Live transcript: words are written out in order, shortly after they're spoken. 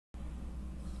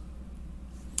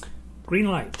Green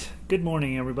light. Good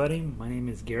morning, everybody. My name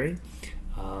is Gary.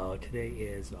 Today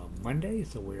is Monday,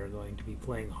 so we are going to be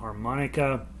playing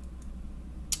harmonica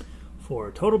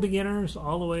for total beginners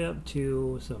all the way up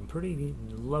to some pretty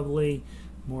lovely,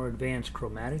 more advanced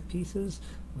chromatic pieces.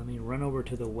 Let me run over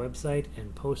to the website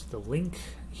and post the link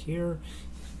here.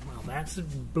 While that's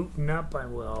booting up, I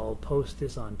will post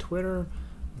this on Twitter.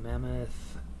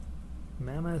 Mammoth,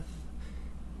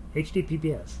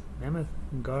 HTTPS,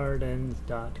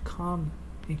 mammothgardens.com,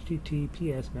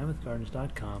 HTTPS,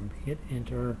 mammothgardens.com, hit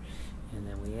enter, and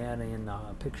then we add in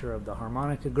a picture of the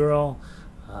harmonica girl.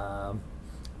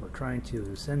 We're trying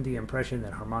to send the impression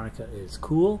that harmonica is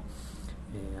cool,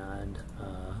 and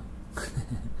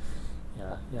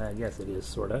yeah, I guess it is,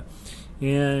 sorta.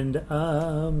 And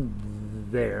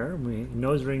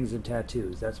nose rings and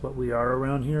tattoos. That's what we are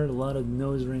around here, a lot of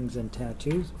nose rings and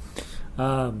tattoos.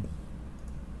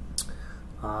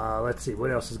 Let's see, what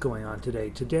else is going on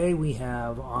today? Today we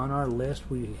have on our list,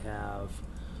 we have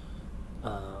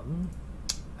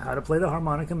how to play the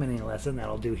harmonica mini lesson. I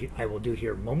will do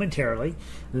here momentarily.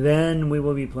 Then we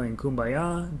will be playing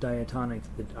Kumbaya,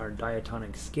 our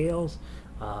Diatonic Scales.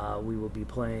 We will be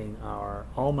playing our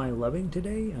All My Loving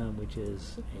today, which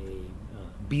is a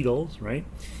Beatles, right?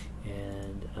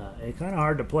 And it's kind of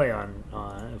hard to play on,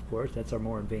 of course. That's our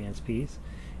more advanced piece.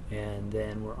 And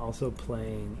then we're also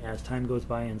playing As Time Goes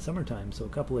By in Summertime, so a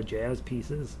couple of jazz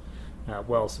pieces.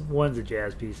 Well, one's a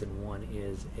jazz piece and one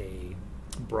is a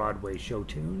Broadway show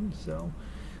tune, so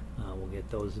we'll get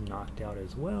those knocked out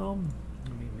as well.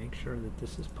 Let me make sure that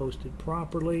this is posted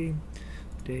properly.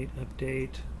 Date,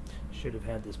 update. Should have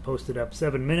had this posted up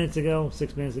 6 minutes ago.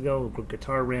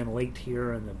 Guitar ran late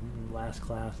here in the last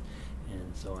class,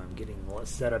 and so I'm getting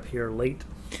set up here late.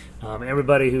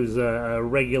 Everybody who's a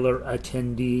regular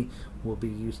attendee will be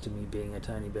used to me being a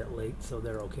tiny bit late, so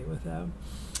they're okay with that.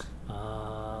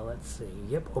 Let's see.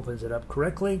 Yep, opens it up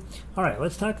correctly. All right,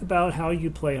 let's talk about how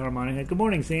you play harmonica. Good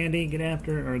morning, Sandy. Good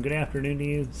afternoon to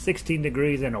you. 16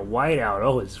 degrees and a whiteout.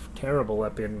 Oh, it's terrible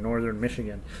up in northern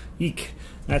Michigan. Eek.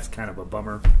 That's kind of a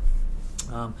bummer.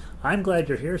 I'm glad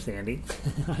you're here, Sandy.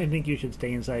 I think you should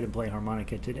stay inside and play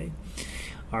harmonica today.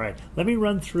 All right, let me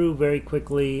run through very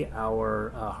quickly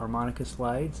our harmonica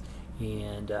slides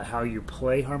and how you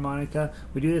play harmonica.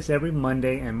 We do this every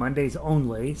Monday, and Mondays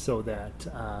only, so that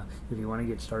if you want to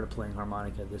get started playing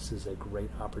harmonica, this is a great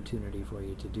opportunity for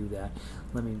you to do that.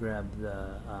 Let me grab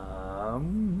the,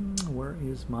 where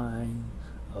is my,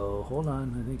 oh, hold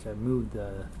on, I think I moved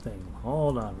the thing.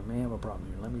 Hold on, we may have a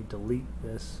problem here. Let me delete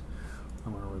this.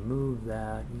 I'm going to remove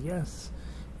that, yes,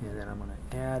 and then I'm going to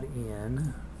add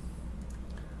in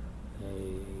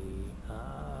a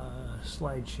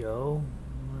slideshow.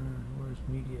 Where's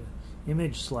media?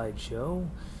 Image slideshow.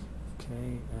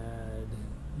 Okay, add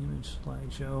image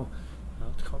slideshow.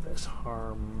 Let's call this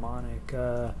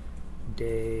Harmonica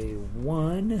Day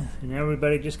 1. And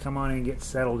everybody just come on and get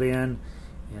settled in,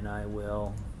 and I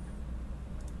will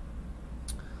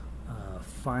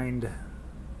find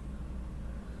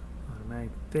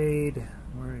automatic fade.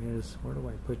 Where it is? Where do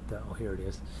I put that? Oh, here it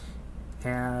is.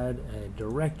 Add a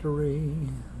directory.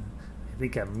 I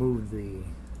think I moved the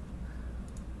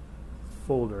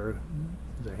folder.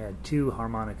 I had 2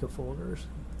 harmonica folders.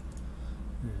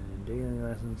 And daily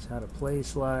lessons, how to play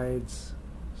slides.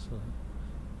 So,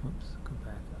 oops, go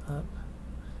back up.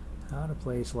 How to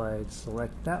play slides.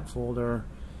 Select that folder.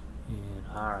 And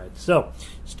all right. So,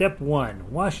 step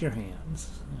 1: wash your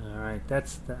hands. All right.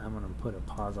 I'm going to put a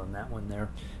pause on that one there,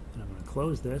 and I'm going to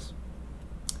close this.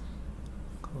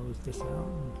 Close this out.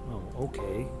 Oh,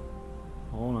 okay.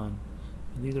 Hold on.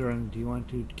 These are. Do you want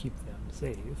to keep them?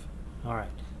 Save. All right.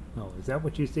 Oh, is that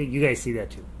what you see? You guys see that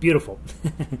too. Beautiful.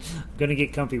 I'm going to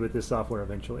get comfy with this software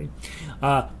eventually.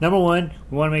 Number 1,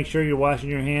 we want to make sure you're washing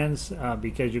your hands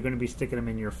because you're going to be sticking them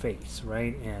in your face,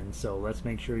 right? And so let's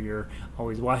make sure you're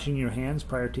always washing your hands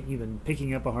prior to even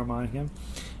picking up a harmonica.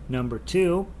 Number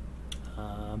 2,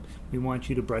 we want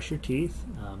you to brush your teeth.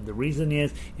 The reason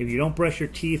is, if you don't brush your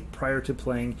teeth prior to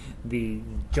playing, the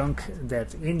junk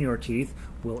that's in your teeth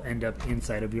will end up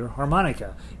inside of your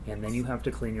harmonica, and then you have to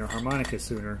clean your harmonica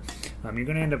sooner. You're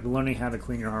going to end up learning how to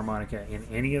clean your harmonica in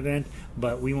any event,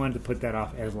 but we wanted to put that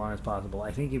off as long as possible.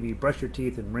 I think if you brush your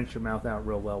teeth and rinse your mouth out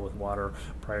real well with water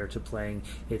prior to playing,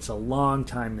 it's a long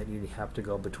time that you have to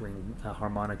go between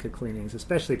harmonica cleanings,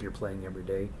 especially if you're playing every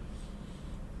day.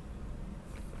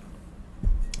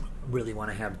 Really want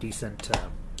to have a decent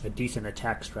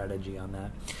attack strategy on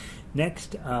that.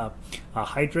 Next,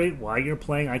 hydrate while you're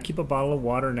playing. I keep a bottle of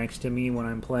water next to me when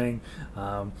I'm playing.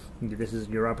 This is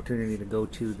your opportunity to go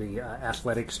to the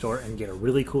athletic store and get a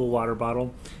really cool water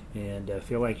bottle and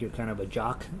feel like you're kind of a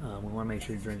jock. We want to make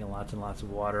sure you're drinking lots and lots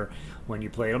of water when you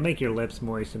play. It'll make your lips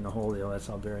moist and the whole deal. That's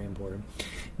all very important.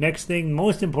 Next thing,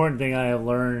 most important thing I have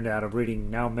learned out of reading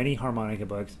now many harmonica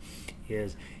books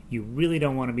is you really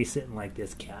don't want to be sitting like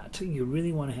this cat. You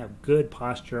really want to have good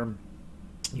posture.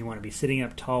 You want to be sitting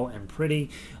up tall and pretty.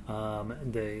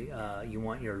 You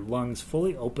want your lungs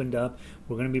fully opened up.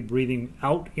 We're going to be breathing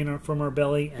out from our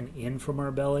belly and in from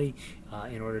our belly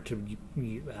in order to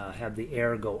have the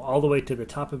air go all the way to the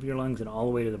top of your lungs and all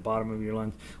the way to the bottom of your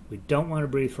lungs. We don't want to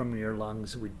breathe from your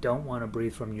lungs. We don't want to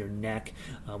breathe from your neck.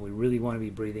 We really want to be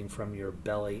breathing from your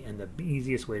belly, and the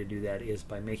easiest way to do that is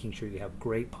by making sure you have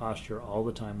great posture all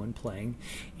the time when playing.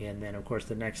 And then, of course,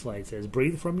 the next slide says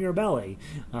breathe from your belly.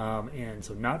 And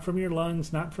so not from your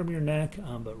lungs, not from your neck,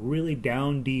 but really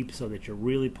down deep so that you're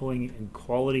really pulling in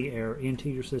quality air into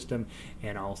your system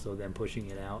and also then pushing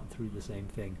it out through the same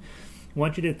thing. I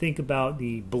want you to think about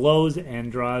the blows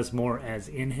and draws more as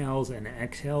inhales and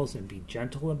exhales and be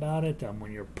gentle about it.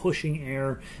 When you're pushing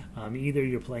air, either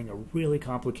you're playing a really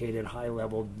complicated,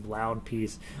 high-level, loud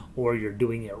piece or you're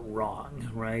doing it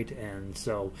wrong, right? And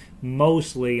so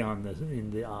mostly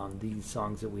on these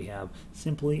songs that we have,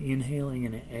 simply inhaling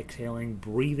and exhaling,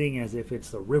 breathing as if it's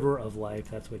the river of life.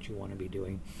 That's what you want to be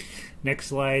doing. Next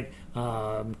slide,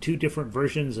 two different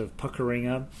versions of puckering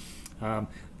up.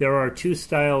 There are two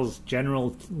styles,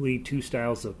 generally two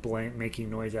styles of making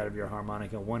noise out of your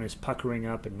harmonica. One is puckering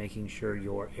up and making sure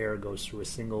your air goes through a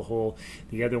single hole.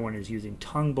 The other one is using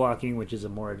tongue blocking, which is a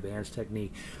more advanced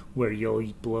technique where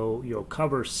you'll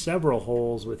cover several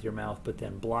holes with your mouth, but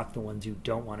then block the ones you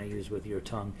don't want to use with your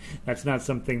tongue. That's not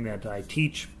something that I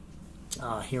teach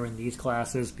here in these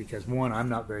classes because, one, I'm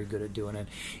not very good at doing it,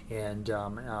 and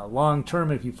long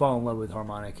term, if you fall in love with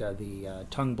harmonica, the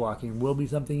tongue blocking will be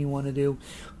something you want to do,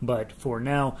 but for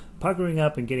now, puckering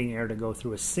up and getting air to go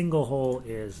through a single hole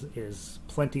is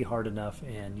plenty hard enough,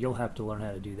 and you'll have to learn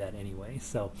how to do that anyway.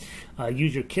 So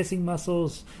use your kissing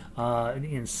muscles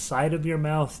inside of your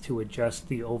mouth to adjust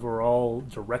the overall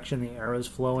direction the air is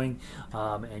flowing,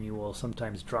 and you will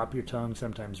sometimes drop your tongue,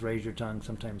 sometimes raise your tongue,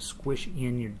 sometimes squish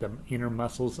in the inner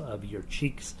muscles of your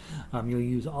cheeks. You'll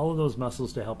use all of those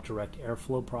muscles to help direct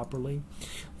airflow properly.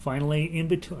 Finally,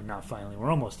 we're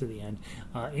almost to the end.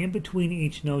 In between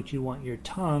each note, you want your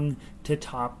tongue to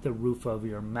top the roof of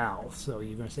your mouth. So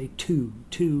you're going to say two,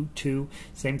 two, two.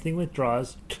 Same thing with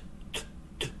draws.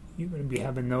 You're going to be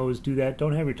having those do that.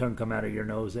 Don't have your tongue come out of your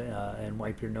nose and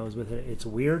wipe your nose with it. It's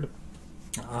weird.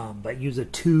 But use a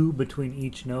two between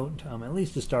each note, at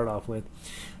least to start off with.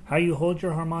 How you hold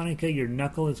your harmonica, your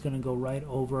knuckle is going to go right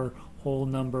over hole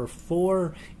number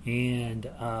 4, and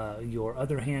your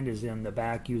other hand is in the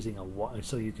back using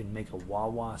so you can make a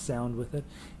wah-wah sound with it,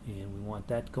 and we want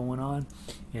that going on.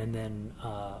 And then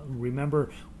remember,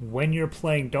 when you're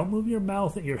playing, don't move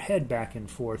your head back and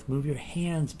forth, move your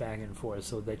hands back and forth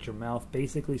so that your mouth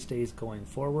basically stays going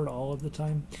forward all of the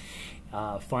time.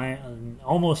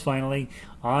 Almost finally,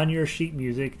 on your sheet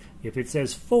music, if it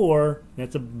says 4,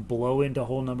 that's a blow into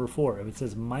hole number 4. If it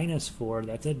says -4,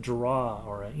 that's a draw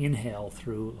or an inhale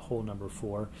through hole number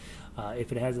 4.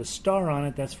 If it has a star on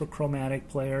it, that's for chromatic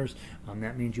players.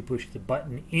 That means you push the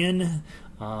button in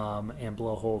and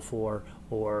blow hole 4,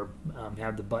 or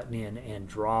have the button in and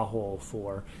draw hole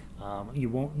 4. You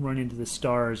won't run into the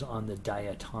stars on the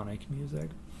diatonic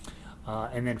music.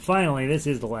 And then finally, this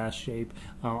is the last shape.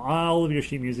 All of your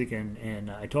sheet music, and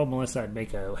I told Melissa I'd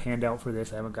make a handout for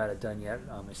this. I haven't got it done yet.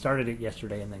 I started it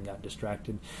yesterday and then got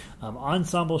distracted.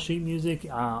 Ensemble sheet music,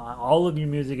 all of your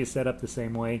music is set up the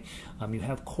same way. You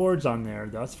have chords on there.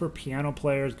 That's for piano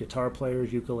players, guitar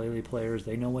players, ukulele players.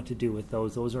 They know what to do with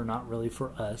those. Those are not really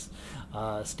for us.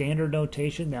 Standard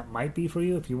notation, that might be for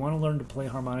you. If you want to learn to play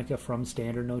harmonica from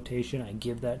standard notation, I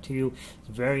give that to you. It's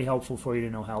very helpful for you to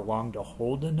know how long to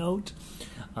hold a note.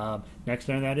 Next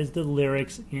on that is the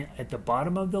lyrics. At the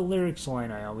bottom of the lyrics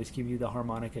line, I always give you the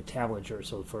harmonica tablature.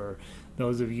 So for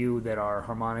those of you that are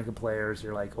harmonica players,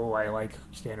 you're like, oh, I like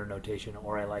standard notation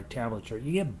or I like tablature.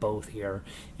 You get both here,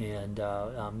 and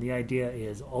the idea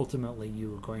is ultimately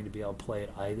you are going to be able to play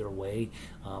it either way.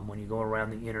 When you go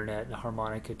around the internet, the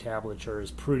harmonica tablature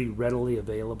is pretty readily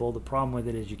available. The problem with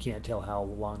it is you can't tell how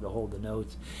long to hold the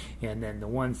notes, and then the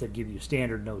ones that give you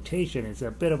standard notation is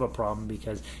a bit of a problem,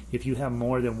 because if if you have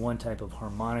more than one type of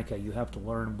harmonica, you have to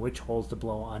learn which holes to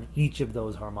blow on each of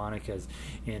those harmonicas,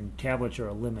 and tablature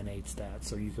eliminates that,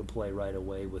 so you can play right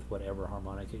away with whatever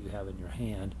harmonica you have in your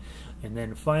hand. And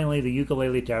then finally, the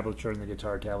ukulele tablature and the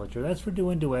guitar tablature, that's for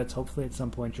doing duets. Hopefully at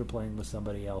some point you're playing with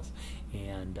somebody else,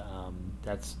 and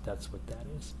that's what that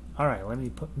is. All right, let me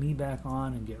put me back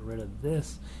on and get rid of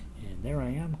this. And there I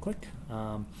am, click.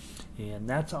 And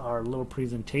that's our little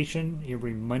presentation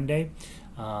every Monday.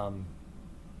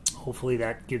 Hopefully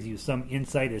that gives you some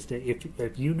insight as to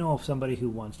if you know of somebody who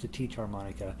wants to teach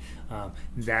harmonica,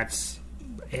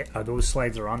 those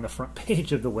slides are on the front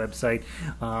page of the website,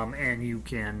 and you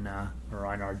can, or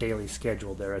on our daily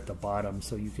schedule there at the bottom,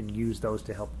 so you can use those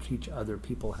to help teach other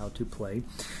people how to play.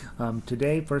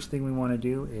 Today, first thing we want to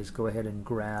do is go ahead and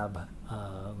grab,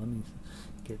 let me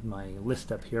get my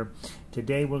list up here.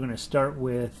 Today we're going to start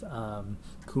with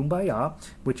Kumbaya,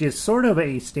 which is sort of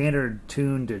a standard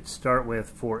tune to start with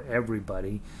for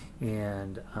everybody,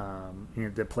 and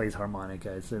that plays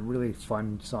harmonica. It's a really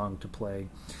fun song to play,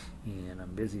 and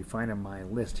I'm busy finding my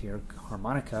list here,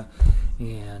 harmonica,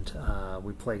 and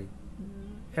we play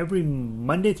every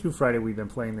Monday through Friday. We've been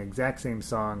playing the exact same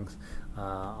songs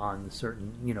on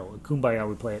certain, Kumbaya,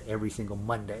 we play it every single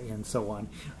Monday, and so on,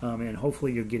 and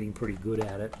hopefully you're getting pretty good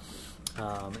at it.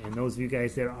 And those of you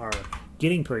guys that are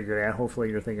getting pretty good at it,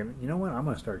 hopefully you're thinking, you know what, I'm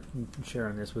going to start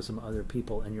sharing this with some other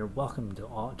people, and you're welcome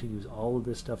to use all of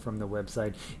this stuff from the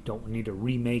website. Don't need to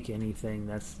remake anything.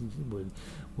 That's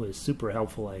was super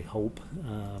helpful, I hope.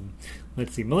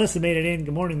 Let's see, Melissa made it in.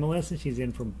 Good morning, Melissa. She's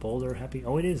in from Boulder.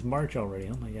 Oh, it is March already.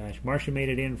 Oh my gosh. Marcia made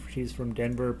it in. She's from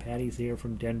Denver. Patty's here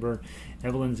from Denver.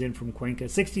 Evelyn's in from Cuenca.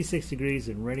 66 degrees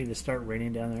and ready to start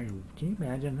raining down there. Can you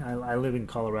imagine? I live in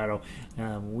Colorado.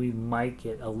 We might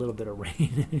get a little bit of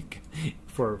rain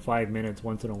for 5 minutes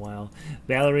once in a while.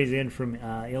 Valerie's in from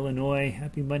Illinois.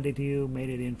 Happy Monday to you. Made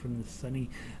it in from the sunny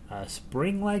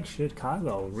spring like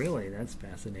Chicago. Really, that's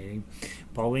fascinating.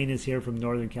 Pauline is here from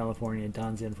Northern California.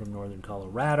 Don's in from Northern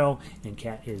Colorado. And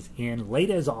Kat is in late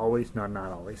as always. No,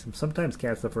 not always. Sometimes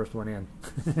Kat's the first one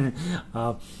in.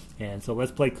 And so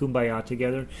let's play Kumbaya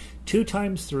together. 2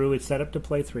 times through. It's set up to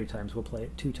play 3 times. We'll play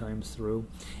it 2 times through.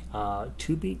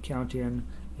 2-beat count in.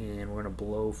 And we're going to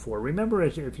blow 4. Remember,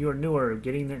 if you're newer,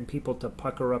 getting people to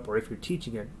pucker up, or if you're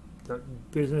teaching it, the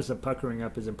business of puckering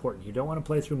up is important. You don't want to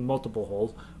play through multiple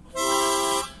holes.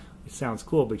 It sounds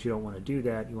cool, but you don't want to do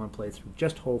that. You want to play through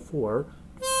just hole 4,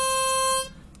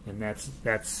 and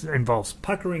that's involves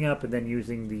puckering up and then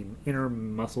using the inner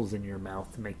muscles in your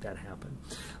mouth to make that happen.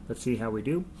 Let's see how we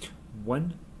do.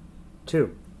 1,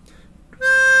 2.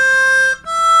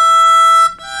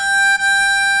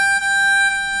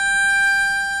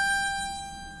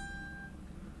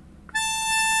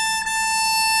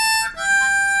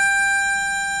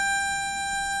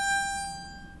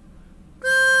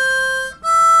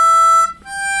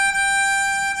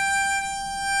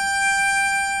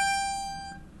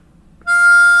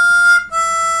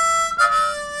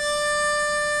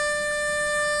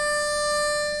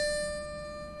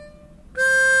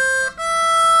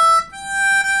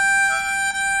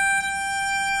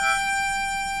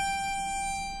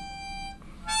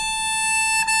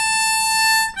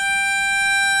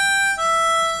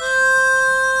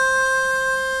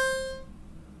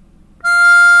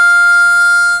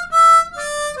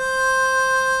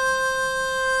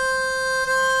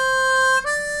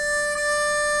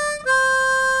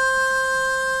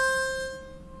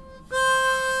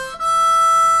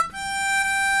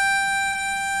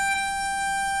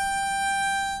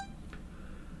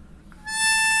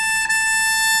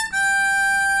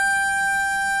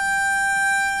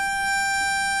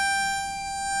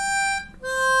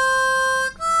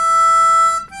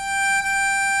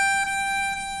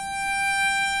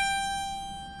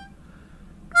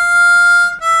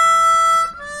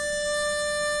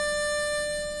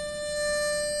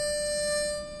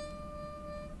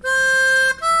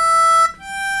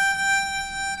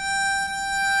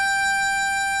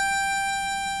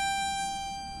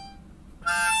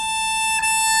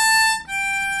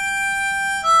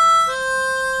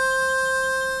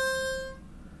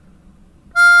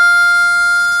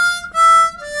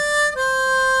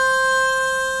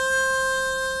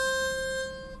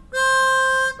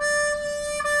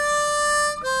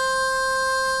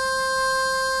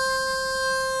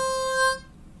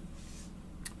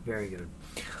 Very good.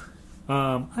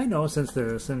 I know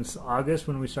since August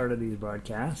when we started these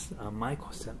broadcasts, my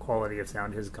quality of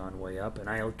sound has gone way up, and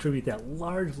I attribute that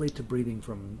largely to breathing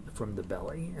from the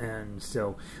belly. And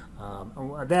so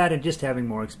That and just having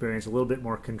more experience, a little bit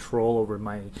more control over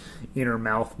my inner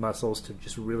mouth muscles to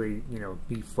just really,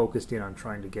 be focused in on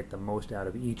trying to get the most out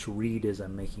of each reed as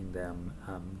I'm making them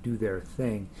do their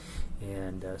thing.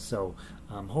 And so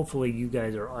hopefully you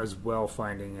guys are as well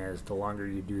finding, as the longer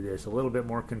you do this, a little bit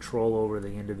more control over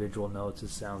the individual notes. It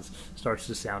starts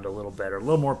to sound a little better, a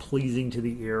little more pleasing to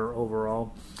the ear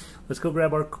overall. Let's go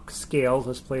grab our scales.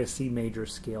 Let's play a C major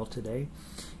scale today.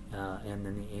 And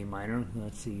then the A minor.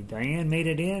 Let's see. Diane made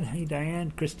it in. Hey,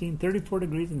 Diane. Christine, 34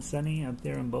 degrees and sunny up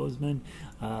there in Bozeman.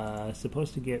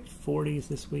 Supposed to get 40s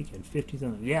this week and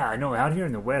 50s. Yeah, I know. Out here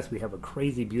in the West, we have a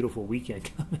crazy, beautiful weekend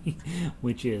coming,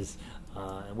 which is,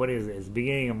 what is it? It's the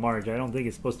beginning of March. I don't think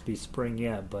it's supposed to be spring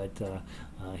yet, but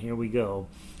here we go.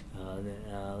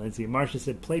 Let's see. Marcia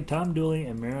said, played Tom Dooley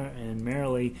and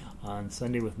Merrily on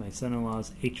Sunday with my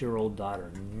son-in-law's 8-year-old daughter.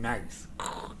 Nice.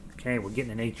 Okay, we're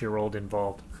getting an 8-year-old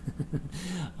involved.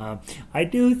 I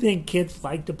do think kids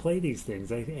like to play these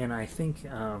things, and I think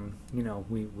when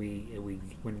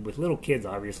with little kids,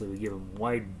 obviously we give them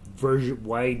wide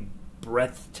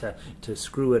breadth to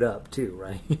screw it up too,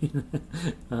 right?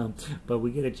 But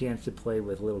we get a chance to play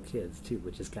with little kids too,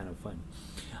 which is kind of fun.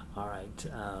 All right,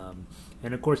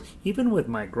 and of course, even with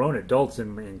my grown adults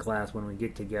in class, when we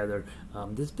get together,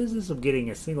 this business of getting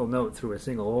a single note through a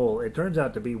single hole, it turns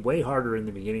out to be way harder in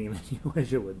the beginning than you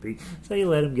wish it would be. So you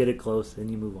let them get it close, and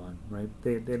you move on, right?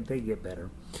 They get better.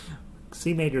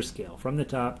 C major scale, from the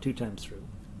top, 2 times through.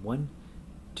 1,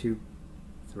 2,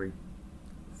 3,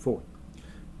 4.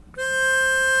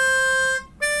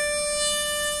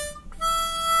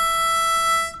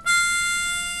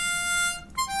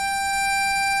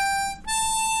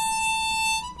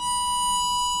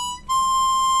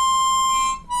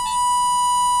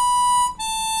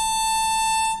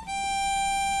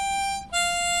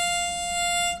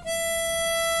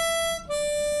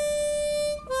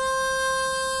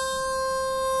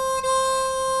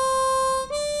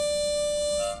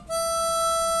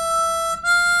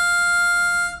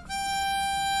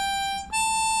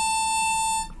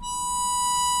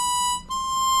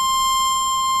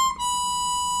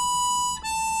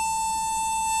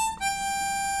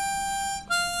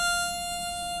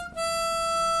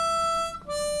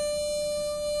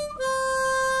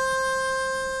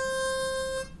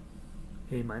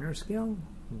 A minor scale,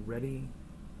 ready,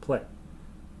 play.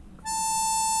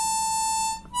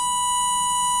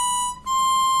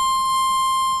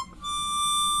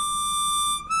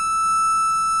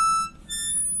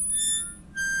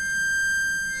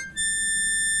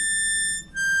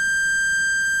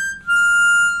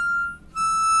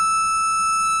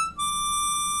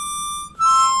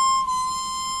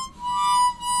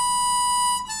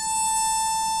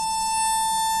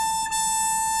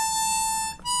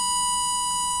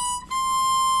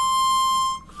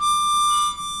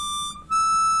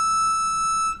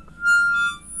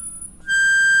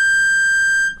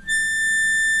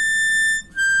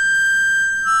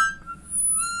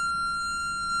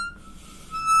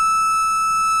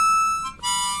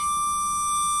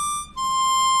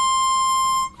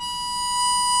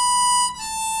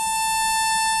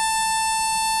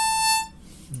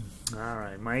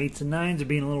 My 8s and 9s are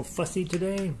being a little fussy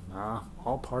today.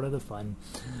 All part of the fun.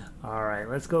 All right,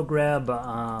 let's go grab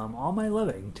All My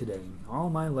Loving today. All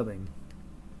My Loving.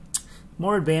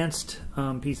 More advanced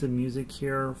piece of music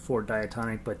here for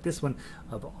diatonic, but this one,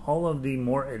 of all of the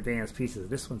more advanced pieces,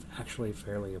 this one's actually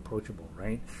fairly approachable,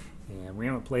 right? And we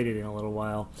haven't played it in a little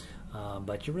while.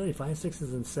 But you're really 5s, 6s,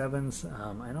 and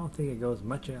 7s. I don't think it goes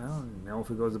much. I don't know if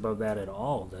it goes above that at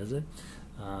all, does it?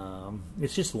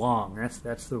 It's just long.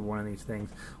 That's the one of these things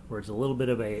where it's a little bit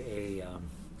of a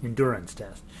endurance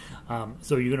test.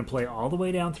 So you're going to play all the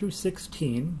way down through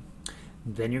 16.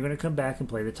 Then you're going to come back and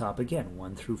play the top again,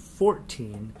 1 through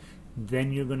 14.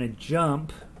 Then you're going to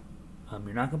jump.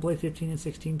 You're not going to play 15 and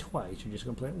 16 twice. You're just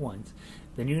going to play it once.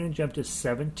 Then you're going to jump to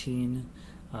 17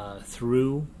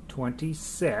 through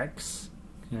 26.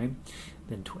 Okay.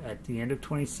 Then at the end of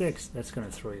 26, that's going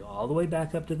to throw you all the way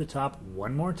back up to the top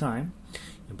one more time,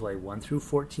 and play 1 through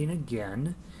 14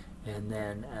 again. And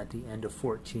then at the end of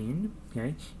 14,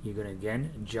 okay, you're going to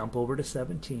again jump over to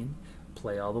 17,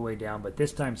 play all the way down, but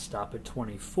this time stop at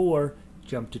 24,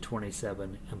 jump to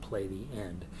 27, and play the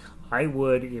end. I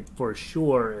would, for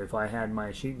sure, if I had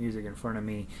my sheet music in front of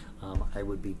me, I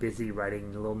would be busy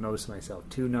writing little notes to myself.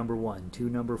 2 number 1, 2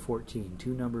 number 14,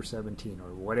 2 number 17,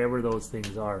 or whatever those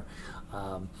things are.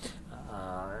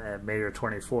 At major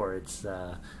 24, it's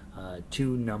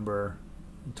 2 number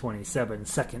 27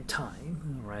 second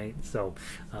time, right? So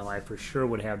I for sure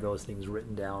would have those things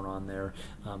written down on there,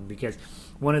 because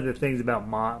one of the things about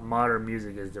modern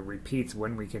music is the repeats.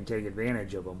 When we can take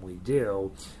advantage of them, we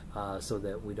do, so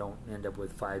that we don't end up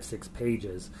with 5-6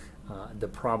 pages. The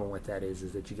problem with that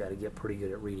is that you got to get pretty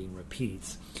good at reading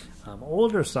repeats.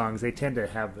 Older songs, they tend to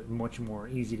have much more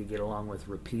easy to get along with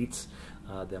repeats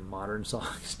than modern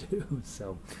songs do.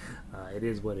 So it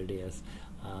is what it is.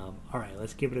 All right,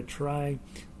 let's give it a try.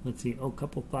 Let's see. Oh, a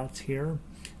couple thoughts here.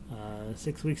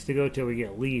 6 weeks to go till we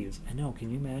get leaves. I know. Can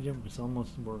you imagine? It's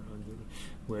almost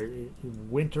where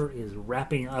winter is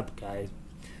wrapping up, guys.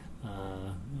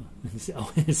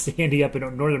 Sandy up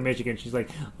in northern Michigan, she's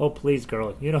like, "Oh, please,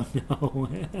 girl, you don't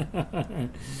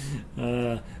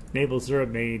know." Maple syrup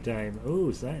many time.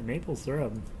 Oh, maple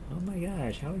syrup. Oh my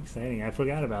gosh, how exciting! I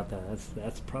forgot about that.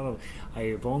 That's probably.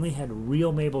 I've only had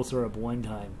real maple syrup one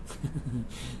time.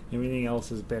 Everything else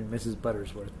has been Mrs.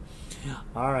 Buttersworth.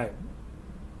 All right,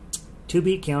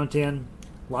 2-beat count in,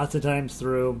 lots of times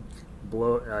through.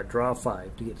 Draw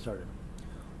 5 to get started.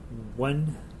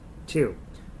 1, 2.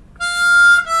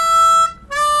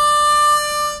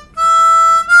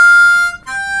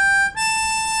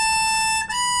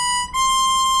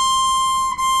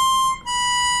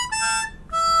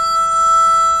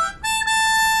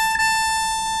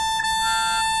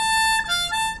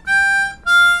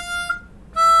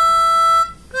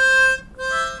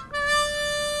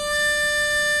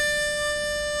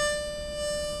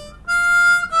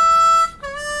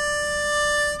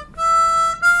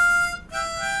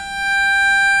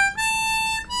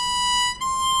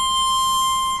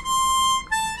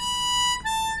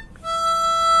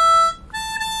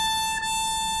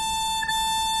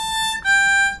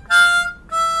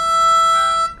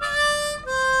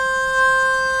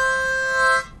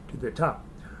 The top.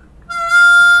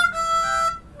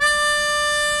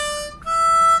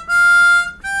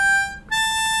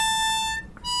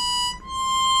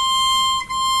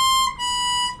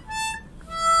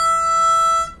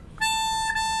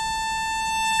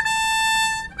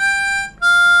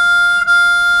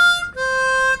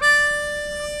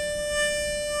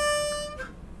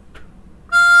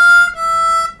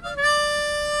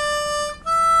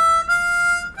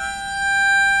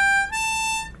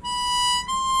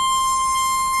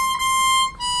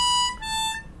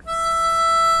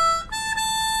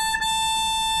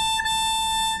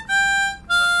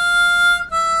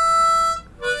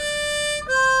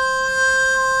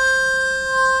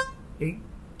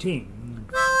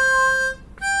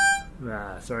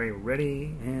 Sorry,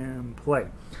 ready and play.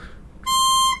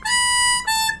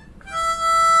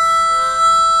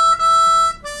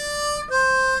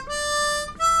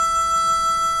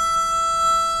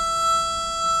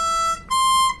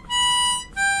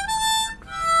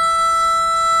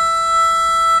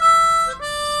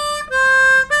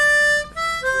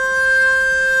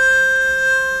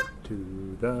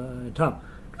 To the top.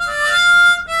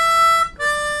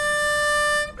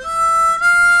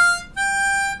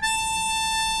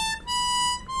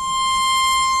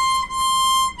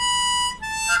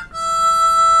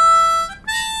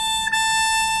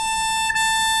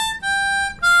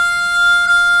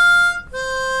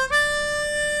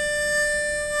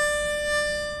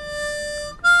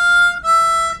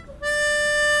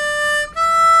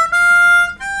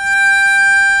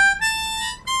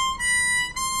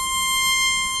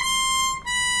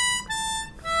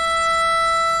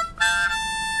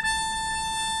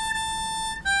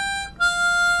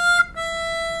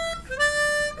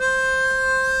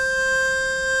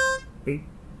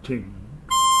 King.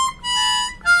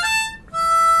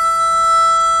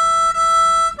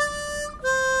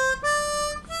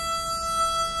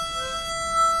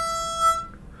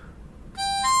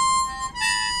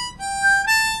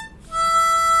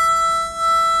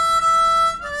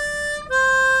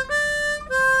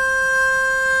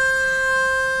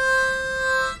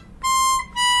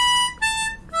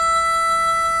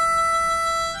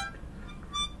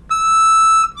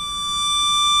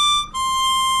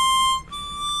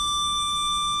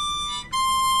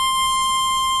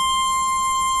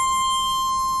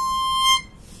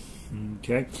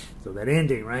 Okay, so that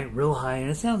ending, right, real high, and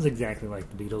it sounds exactly like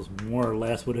the Beatles, more or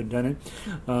less, would have done it.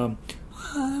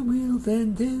 I will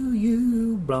send to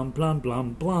you, blum, blum,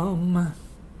 blum, blum.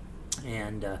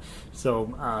 And that's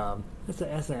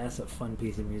a fun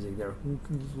piece of music there.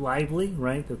 Lively,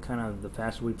 right? The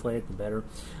faster we play it, the better.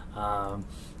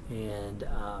 And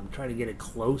try to get it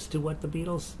close to what the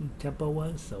Beatles tempo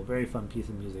was. So very fun piece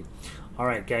of music. All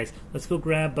right, guys, let's go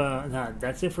grab.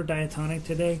 That's it for Diatonic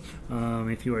today.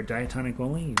 If you are Diatonic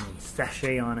only, you may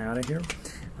sashay on out of here.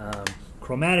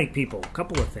 Chromatic people, a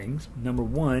couple of things. Number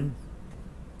one,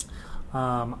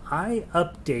 I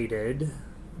updated.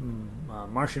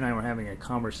 Marcia and I were having a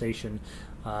conversation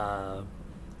about.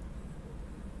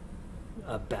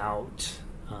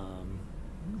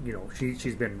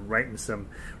 She's been writing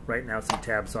out some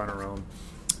tabs on her own,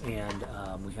 and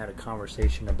we had a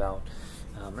conversation about.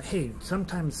 Hey,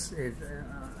 sometimes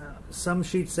some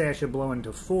sheets say I should blow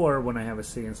into 4 when I have a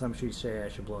C, and some sheets say I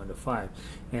should blow into 5.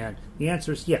 And the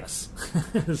answer is yes.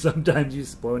 Sometimes you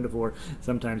blow into 4,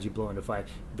 sometimes you blow into 5.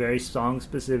 Very song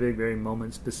specific, very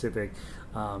moment specific.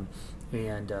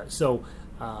 As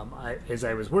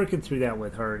I was working through that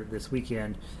with her this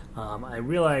weekend, I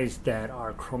realized that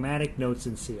our chromatic notes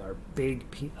in C, our big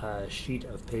sheet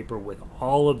of paper with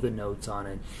all of the notes on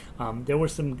it, there were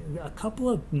a couple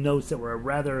of notes that were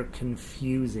rather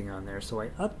confusing on there. So I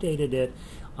updated it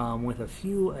with a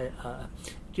few,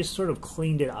 just sort of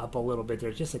cleaned it up a little bit.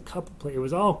 There's just a couple. It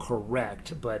was all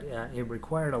correct, but it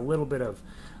required a little bit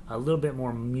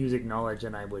more music knowledge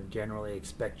than I would generally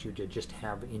expect you to just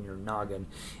have in your noggin.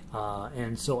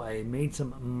 And so I made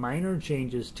some minor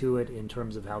changes to it in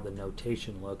terms of how the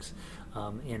notation looks.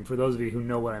 And for those of you who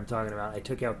know what I'm talking about, I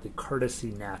took out the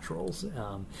courtesy naturals.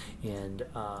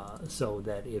 So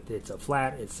that if it's a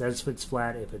flat, it says it's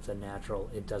flat. If it's a natural,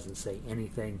 it doesn't say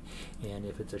anything. And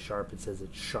if it's a sharp, it says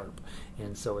it's sharp.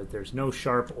 And so if there's no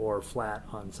sharp or flat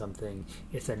on something,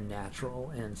 it's a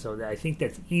natural. And so I think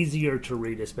that's easier to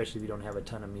read, especially if you don't have a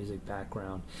ton of music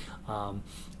background.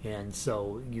 And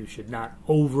so you should not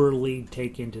overly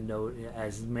take into note,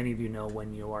 as many of you know,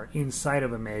 when you are inside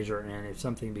of a measure, and if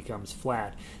something becomes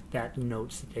flat, that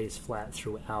note stays flat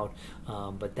throughout.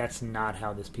 But that's not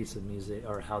how this piece of music,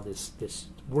 or how this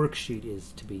worksheet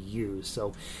is to be used.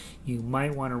 So you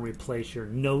might want to replace your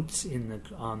notes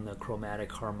on the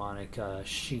chromatic harmonica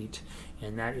sheet,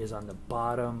 and that is on the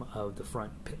bottom of the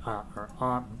front, or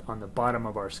on the bottom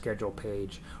of our schedule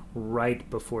page, right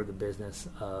before the business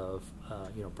of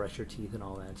brush your teeth and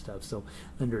all that stuff. So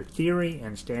under theory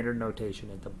and standard notation,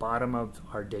 at the bottom of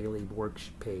our daily work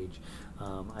page,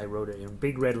 I wrote it in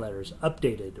big red letters: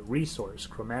 updated resource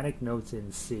chromatic notes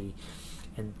in C.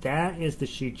 And that is the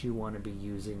sheet you want to be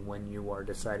using when you are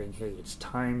deciding, hey, it's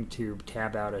time to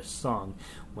tab out a song.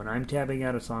 When I'm tabbing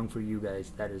out a song for you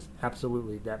guys,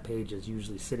 that page is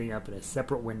usually sitting up in a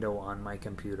separate window on my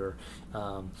computer,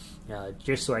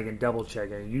 just so I can double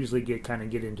check. I usually get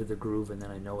into the groove, and then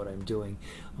I know what I'm doing.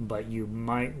 But you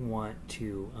might want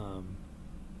to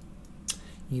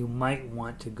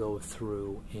go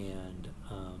through and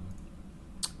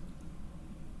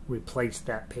replace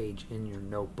that page in your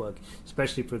notebook,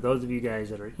 especially for those of you guys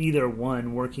that are either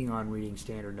 1, working on reading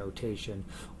standard notation,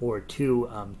 or 2,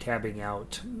 tabbing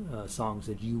out songs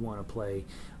that you want to play.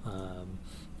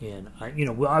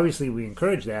 Obviously we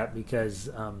encourage that, because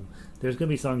there's going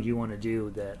to be songs you want to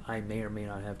do that I may or may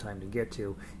not have time to get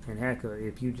to, and heck,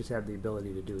 if you just have the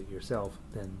ability to do it yourself,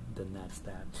 then that's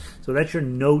that. So that's your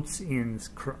notes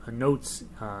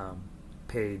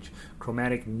page,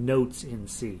 chromatic notes in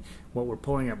C. What we're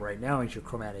pulling up right now is your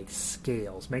chromatic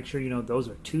scales. Make sure you know those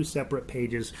are 2 separate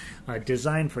pages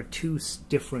designed for 2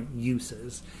 different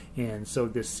uses. And so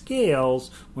the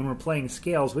scales, when we're playing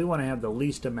scales, we want to have the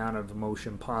least amount of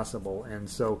motion possible. And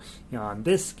so on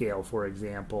this scale, for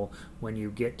example, when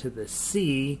you get to the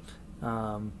C,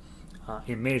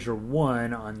 in measure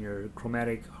 1 on your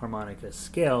chromatic harmonica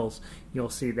scales, you'll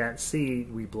see that C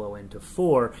we blow into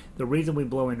 4. The reason we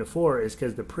blow into 4 is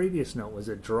because the previous note was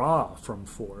a draw from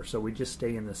 4, so we just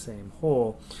stay in the same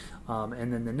hole.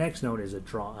 And then the next note is a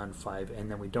draw on 5,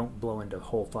 and then we don't blow into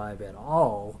hole 5 at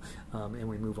all, and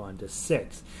we move on to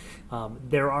 6.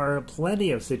 There are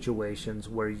plenty of situations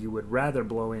where you would rather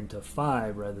blow into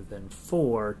 5 rather than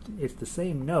 4. It's the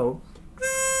same note,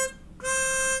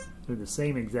 the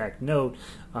same exact note,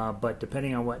 but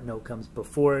depending on what note comes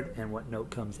before it and what note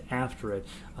comes after it,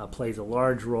 plays a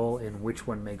large role in which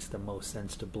one makes the most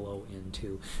sense to blow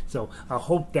into. So I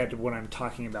hope that what I'm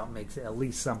talking about makes at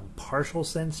least some partial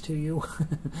sense to you,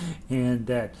 and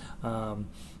that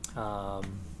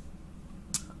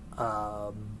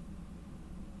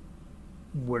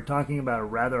we're talking about a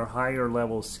rather higher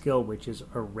level skill, which is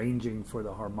arranging for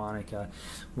the harmonica.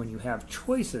 When you have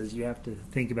choices, you have to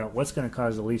think about what's going to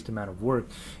cause the least amount of work,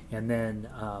 and then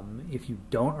if you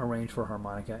don't arrange for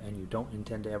harmonica and you don't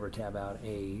intend to ever tab out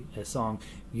a song,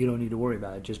 you don't need to worry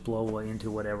about it. Just blow into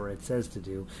whatever it says to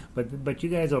do. But you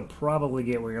guys will probably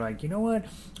get where you're like, you know what,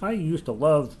 I used to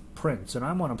love Prince, and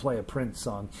I want to play a Prince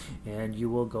song, and you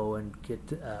will go and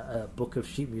get a book of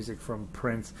sheet music from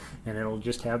Prince, and it'll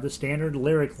just have the standard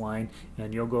lyric line,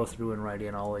 and you'll go through and write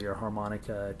in all of your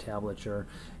harmonica tablature,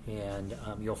 and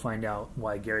you'll find out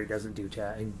why Gary doesn't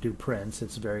do Prince.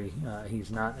 It's very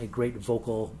he's not a great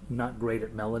vocal, not great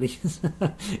at melodies,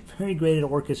 very great at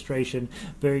orchestration,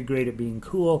 very great at being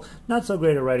cool, not so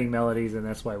great at writing melodies, and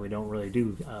that's why we don't really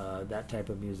do that type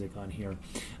of music on here.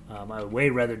 I would way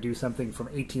rather do something from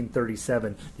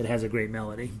 1837 that has a great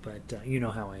melody, but you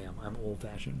know how I am. I'm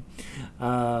old-fashioned.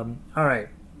 All right.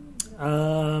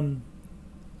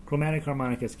 Chromatic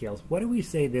harmonica scales. What do we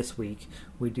say this week?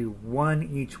 We do one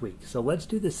each week. So let's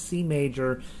do the C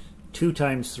major 2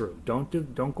 times through. Don't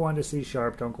go on to C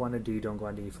sharp, don't go on to D, don't go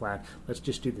on to E flat. Let's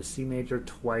just do the C major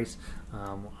twice.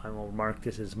 I will mark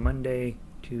this as Monday,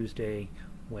 Tuesday,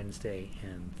 Wednesday,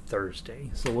 and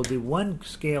Thursday. So we'll do one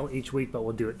scale each week, but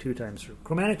we'll do it 2 times through.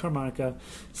 Chromatic harmonica,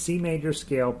 C major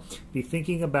scale. Be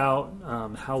thinking about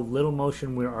how little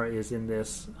motion is in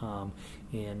this,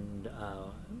 and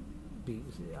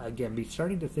be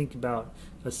starting to think about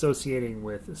associating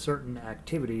with certain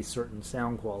activities, certain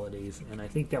sound qualities, and I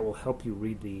think that will help you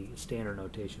read the standard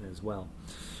notation as well.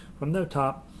 From the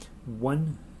top,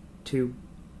 1, 2,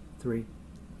 3,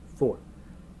 4.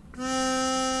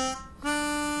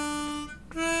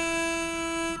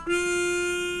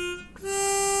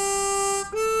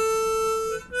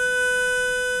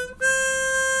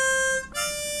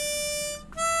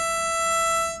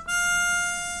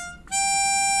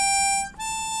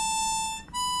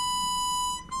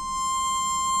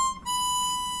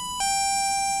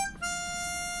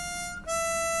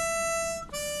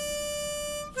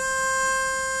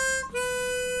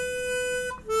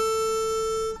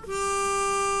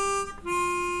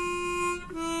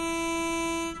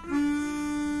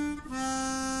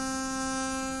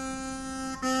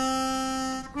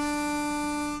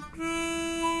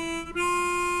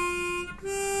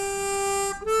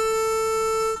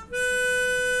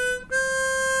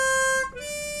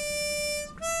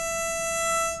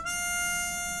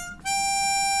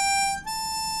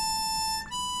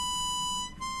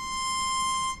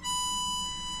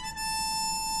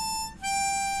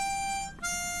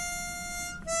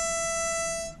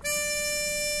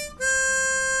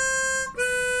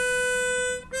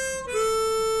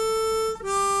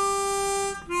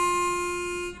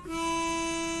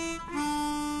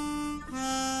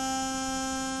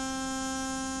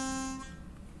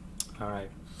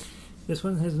 This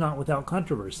one is not without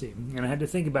controversy, and I had to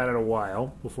think about it a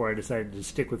while before I decided to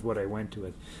stick with what I went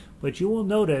with. But you will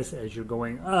notice as you're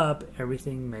going up,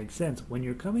 everything makes sense. When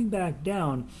you're coming back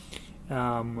down,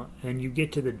 and you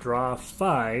get to the draw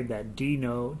 5, that D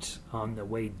note on the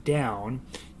way down,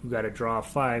 you've got to draw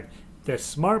 5. The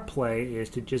smart play is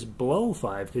to just blow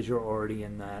 5 because you're already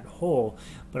in that hole.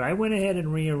 But I went ahead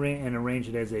and arranged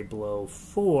it as a blow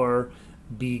 4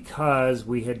 because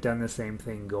we had done the same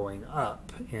thing going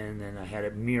up, and then I had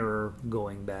it mirror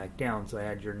going back down. So I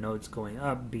had your notes going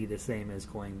up be the same as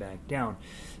going back down.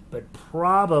 But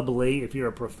probably if you're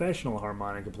a professional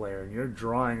harmonica player and you're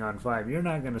drawing on 5, you're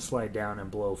not going to slide down and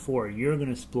blow 4. You're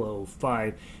going to blow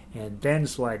 5 and then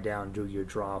slide down, do your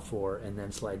draw 4, and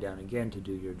then slide down again to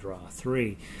do your draw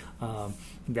 3.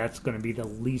 That's going to be the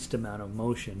least amount of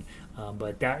motion.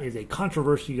 But that is a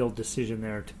controversial decision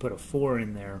there to put a 4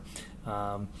 in there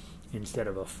instead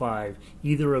of a 5.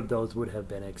 Either of those would have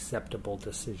been acceptable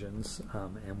decisions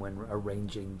and when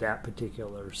arranging that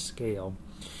particular scale.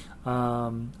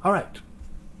 All right.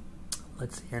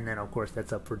 And then of course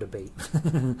that's up for debate.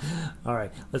 All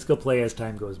right, let's go play As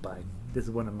Time Goes By. This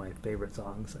is one of my favorite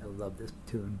songs. I love this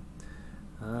tune.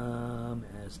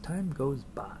 As Time Goes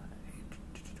By.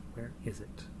 Where is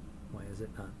it? Why is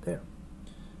it not there?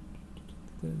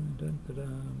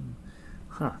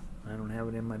 Huh, I don't have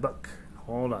it in my book.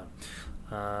 Hold on.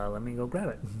 Let me go grab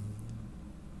it.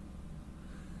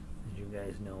 As you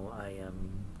guys know, I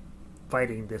am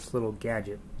fighting this little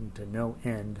gadget to no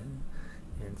end.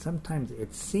 And sometimes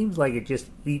it seems like it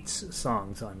just eats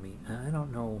songs on me. I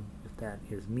don't know if that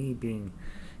is me being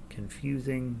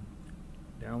confusing.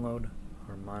 Download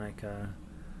Harmonica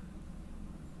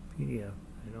PDF.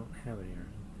 I don't have it here.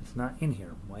 It's not in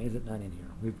here. Why is it not in here?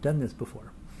 We've done this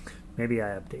before. Maybe I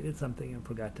updated something and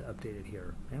forgot to update it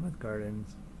here. Mammoth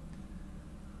Gardens.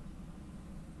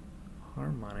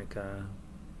 Harmonica.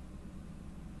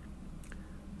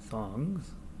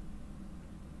 Songs.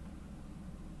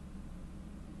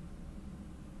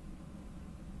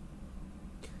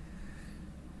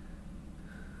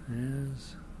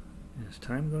 As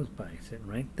time goes by, sitting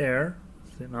right there,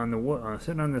 sitting on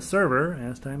the server.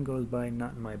 As time goes by,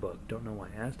 not in my book. Don't know why.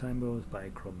 As time goes by,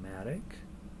 chromatic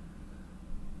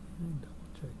double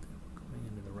check that we're going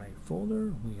into the right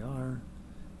folder. We are.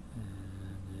 And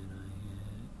then I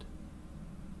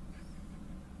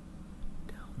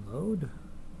hit download.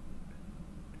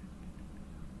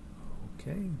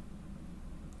 Okay.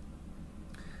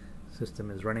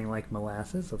 System is running like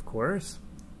molasses, of course.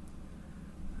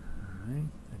 Alright,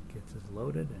 that gets us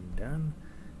loaded and done.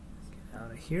 Let's get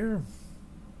out of here.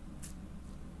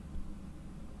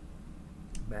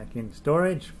 Back in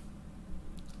storage.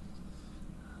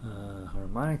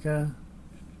 Harmonica.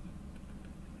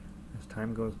 As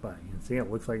time goes by. You can see it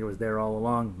looks like it was there all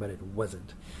along, but it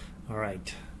wasn't.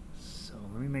 Alright, so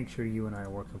let me make sure you and I are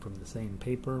working from the same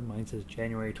paper. Mine says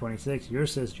January 26th.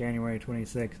 Yours says January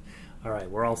 26th. Alright,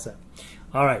 we're all set.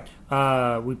 Alright,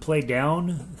 we play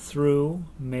down through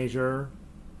measure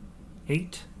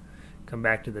 8, come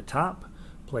back to the top,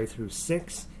 play through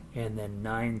 6, and then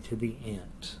 9 to the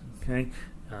end. Okay?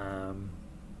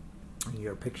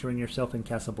 You're picturing yourself in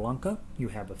Casablanca. You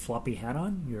have a floppy hat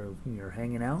on. You're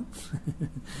hanging out,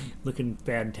 looking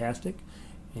fantastic.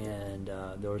 And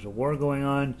there was a war going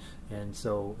on, and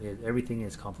so everything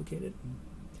is complicated.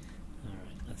 All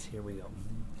right, here we go.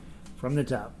 From the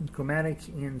top, chromatic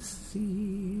in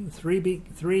C,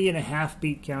 3.5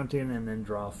 beat count in, and then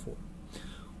draw 4.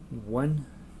 1,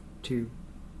 2,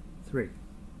 3.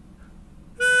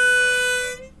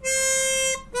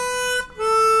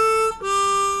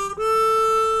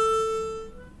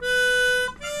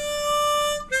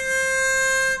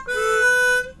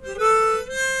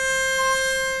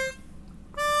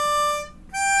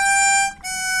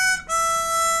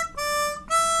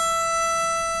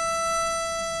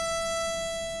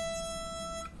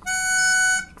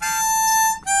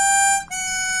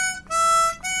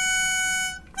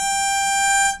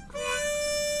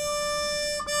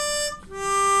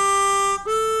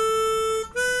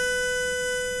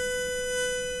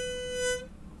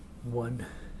 One,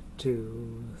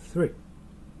 two, three.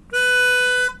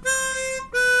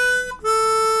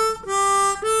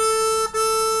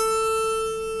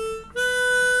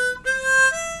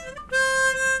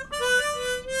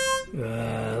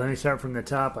 Let me start from the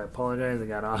top. I apologize. I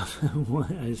got off.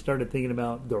 I started thinking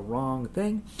about the wrong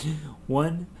thing.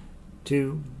 1,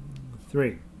 2,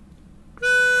 3.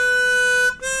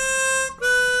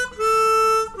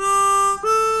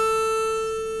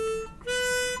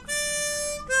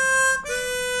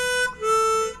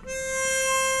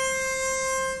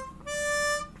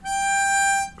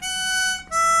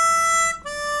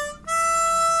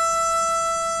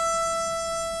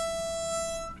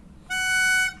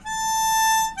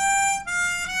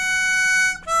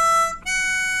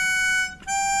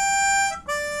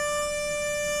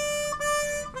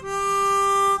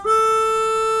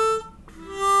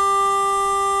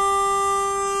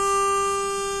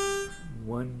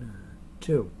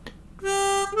 Two.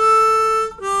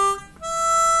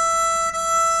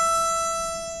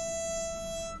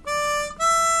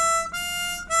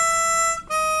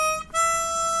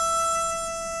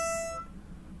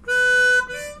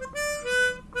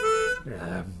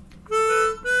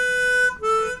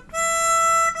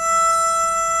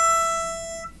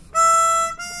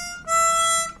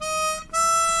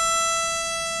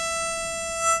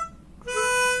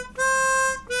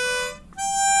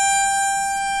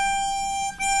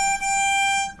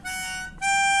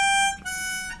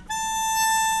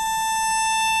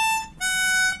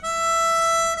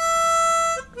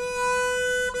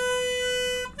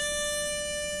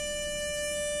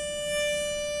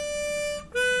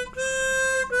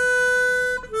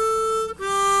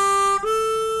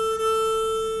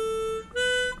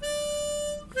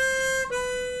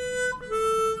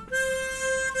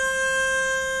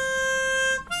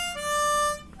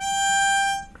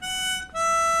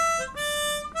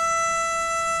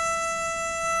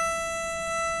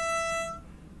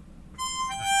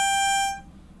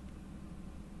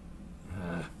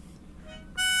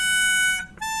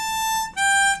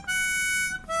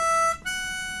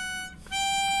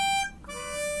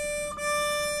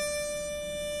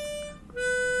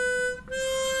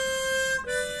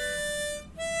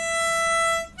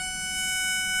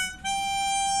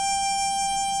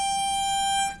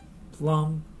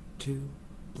 Blong, two,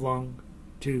 blong,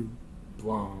 two,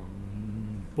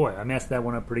 blong. Boy, I messed that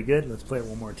one up pretty good. Let's play it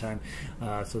one more time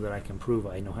so that I can prove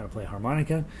I know how to play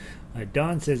harmonica.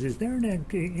 Don says, is there an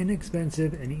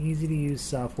inexpensive and easy-to-use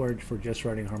software for just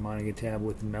writing harmonica tab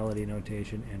with melody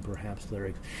notation and perhaps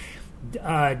lyrics?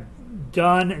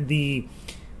 Don,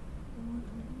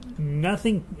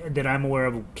 nothing that I'm aware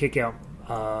of will kick out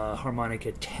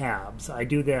harmonica tabs. I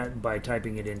do that by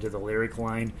typing it into the lyric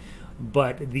line.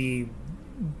 But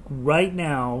right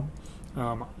now,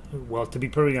 Well, to be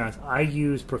perfectly honest, I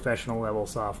use professional level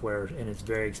software, and it's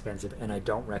very expensive, and I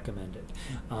don't recommend it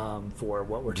for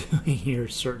what we're doing here.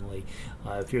 Certainly,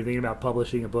 if you're thinking about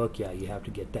publishing a book, yeah, you have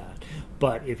to get that.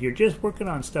 But if you're just working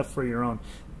on stuff for your own,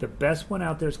 the best one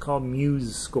out there is called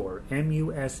MuseScore.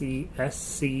 MuseScore.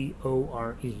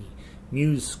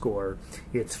 MuseScore.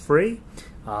 It's free.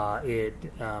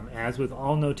 As with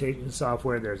all notation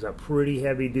software, there's a pretty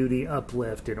heavy-duty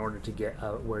uplift in order to get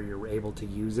where you're able to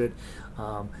use it.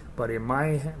 But in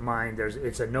my mind,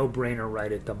 it's a no-brainer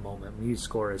right at the moment.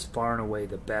 MuseScore is far and away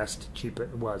the best,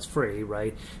 cheapest. Well, it's free,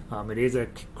 right? It is a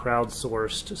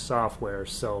crowdsourced software,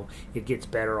 so it gets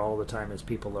better all the time as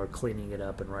people are cleaning it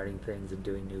up and writing things and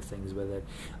doing new things with it.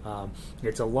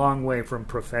 It's a long way from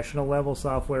professional-level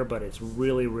software, but it's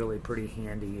really, really pretty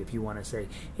handy if you want to say,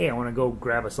 hey, I want to go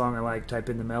grab a song I like, type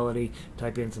in the melody,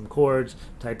 type in some chords,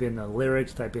 type in the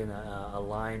lyrics, type in a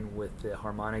line with the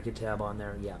harmonica tab on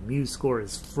there. Yeah, MuseScore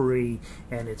is free,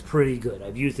 and it's pretty good.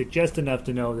 I've used it just enough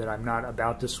to know that I'm not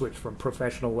about to switch from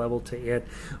professional level to it,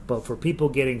 but for people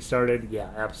getting started, yeah,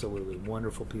 absolutely.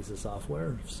 Wonderful piece of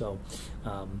software. So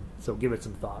give it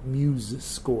some thought.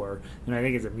 MuseScore, and I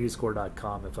think it's at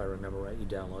musescore.com if I remember right. You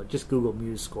download it. Just Google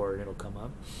MuseScore and it'll come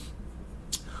up.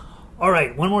 All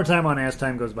right, one more time on As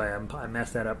Time Goes By. I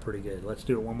messed that up pretty good. Let's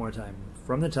do it one more time.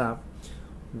 From the top.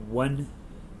 1,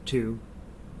 2,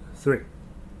 3.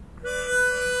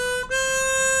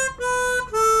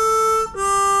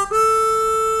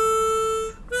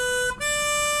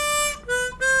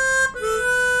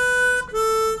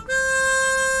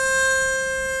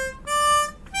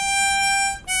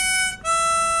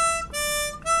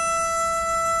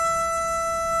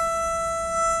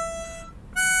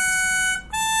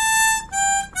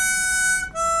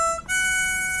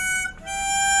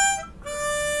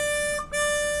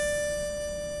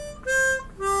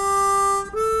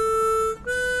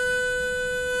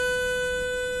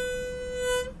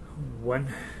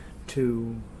 One,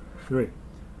 two, three.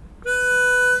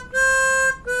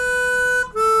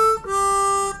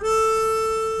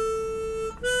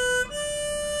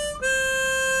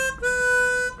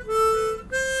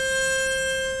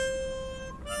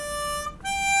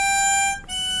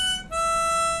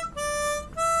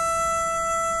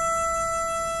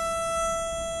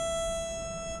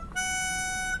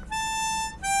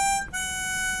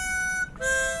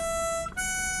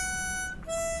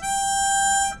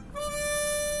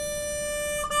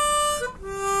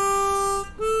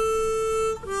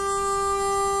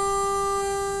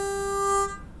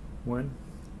 One,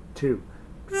 two.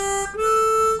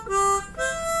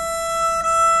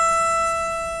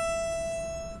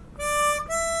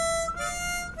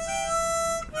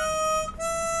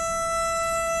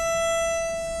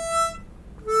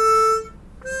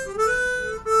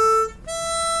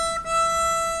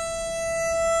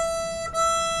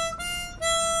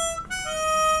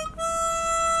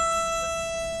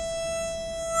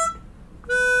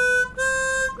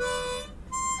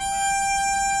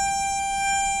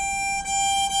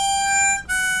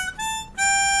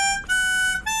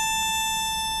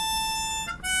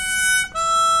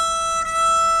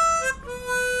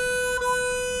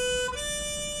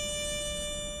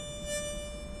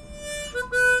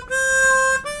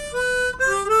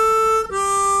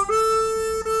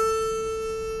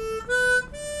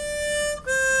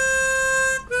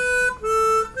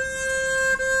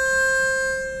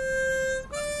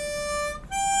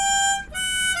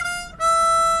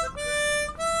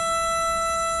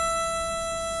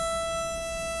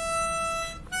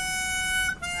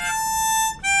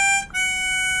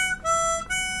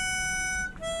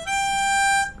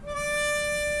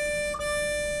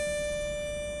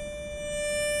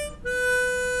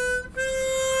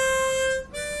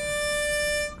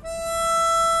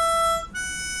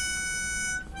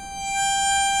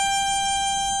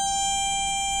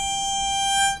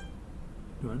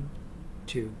 One,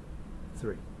 two,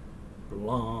 three.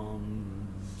 Long.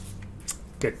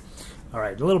 Good. All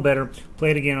right, a little better.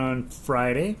 Play it again on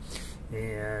Friday.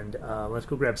 And let's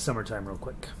go grab Summertime real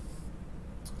quick.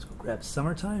 Let's go grab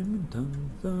Summertime.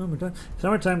 Summertime.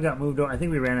 Summertime got moved on. I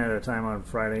think we ran out of time on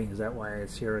Friday. Is that why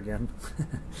it's here again?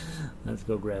 Let's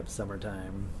go grab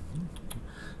Summertime.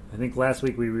 I think last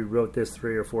week we rewrote this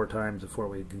 3 or 4 times before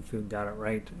we got it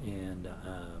right. And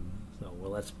so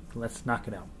well, let's knock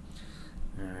it out.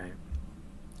 All right.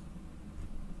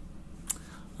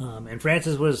 And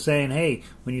Francis was saying, hey,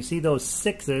 when you see those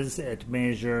 6s, it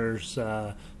measures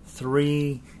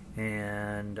 3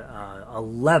 and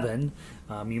 11.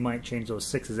 You might change those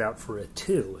 6s out for a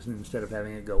 2. Instead of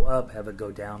having it go up, have it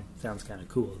go down. Sounds kind of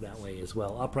cool that way as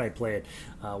well. I'll probably play it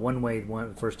one way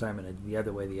the first time and the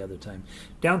other way the other time.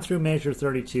 Down through measure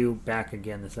 32, back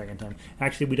again the second time.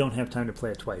 Actually, we don't have time to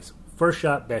play it twice. First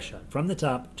shot, best shot. From the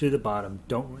top to the bottom.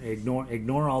 Don't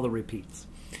ignore all the repeats.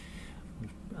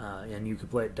 And you can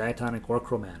play it diatonic or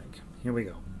chromatic. Here we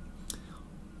go.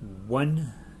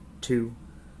 1, 2,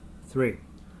 3.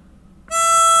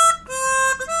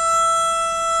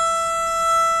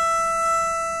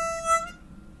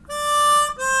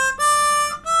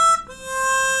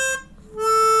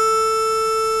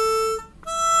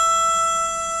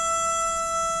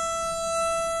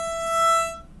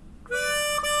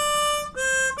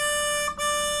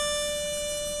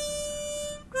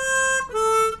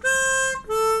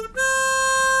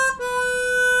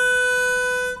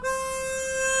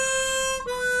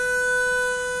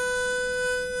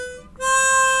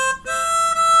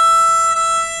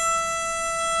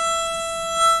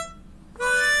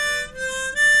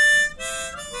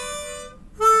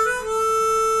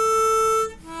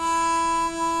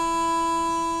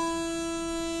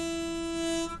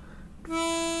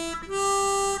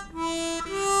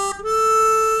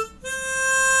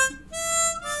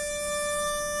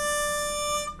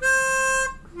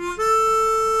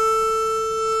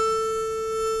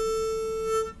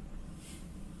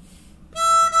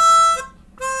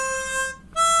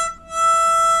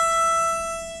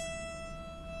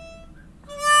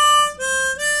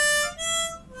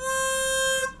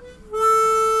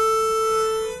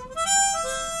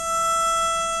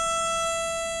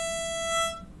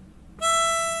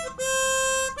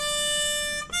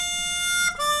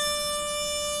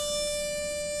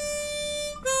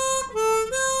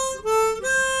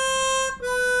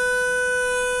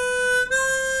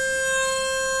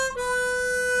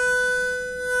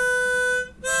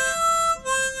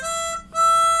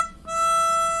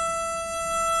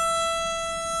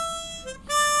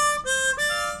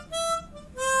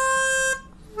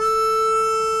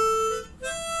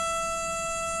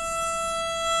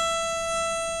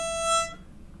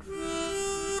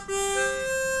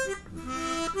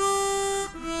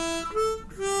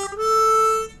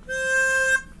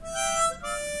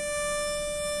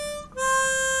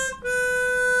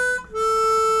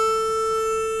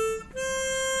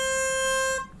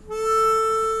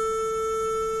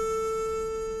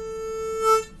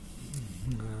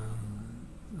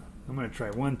 Try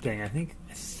one thing. I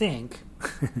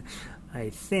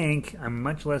think I'm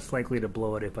much less likely to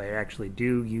blow it if I actually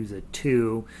do use a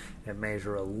 2 at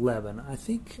measure 11. I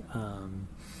think the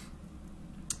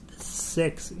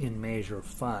 6 in measure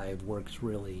 5 works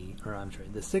really, or I'm sorry,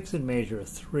 the 6 in measure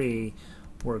 3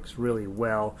 works really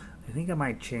well. I think I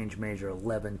might change measure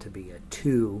 11 to be a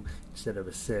 2 instead of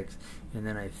a 6, and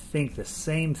then I think the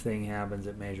same thing happens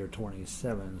at measure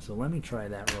 27. So let me try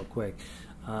that real quick.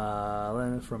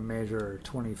 From measure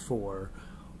 24,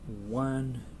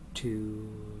 1, 2,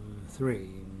 3.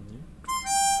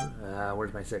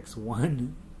 Where's my 6?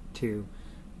 1, 2,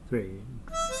 3.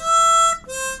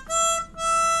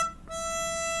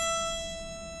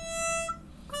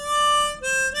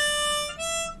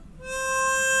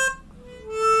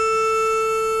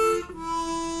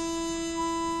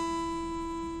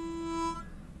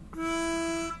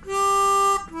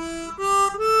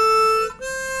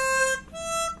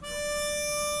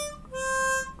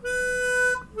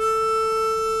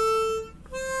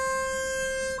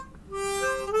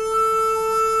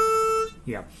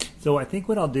 Yeah, so I think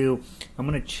what I'll do, I'm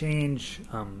going to change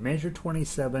measure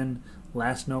 27,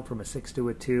 last note from a 6 to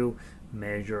a 2,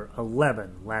 measure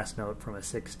 11, last note from a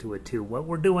 6 to a 2. What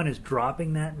we're doing is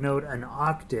dropping that note an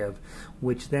octave,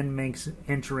 which then makes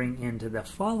entering into the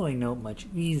following note much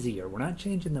easier. We're not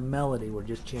changing the melody, we're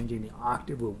just changing the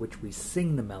octave with which we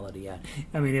sing the melody at.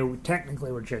 I mean,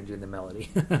 technically we're changing the melody,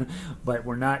 but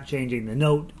we're not changing the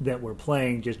note that we're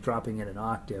playing, just dropping it an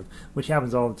octave, which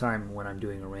happens all the time when I'm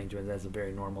doing arrangements. That's a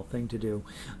very normal thing to do,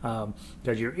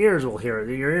 because your ears will hear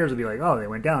it. Your ears will be like, oh, they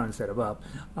went down instead of up.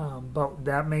 But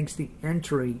that makes the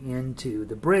entry into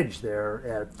the bridge there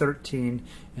at 13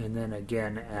 and then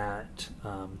again at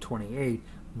 28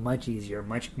 much easier,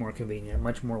 much more convenient,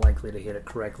 much more likely to hit it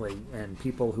correctly, and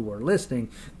people who are listening,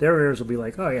 their ears will be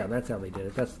like, oh yeah, that's how they did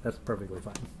it, that's perfectly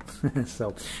fine.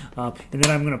 So and then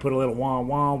I'm going to put a little wah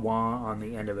wah wah on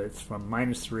the end of it. It's from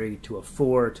 -3 to a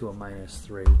 4 to a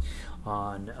 -3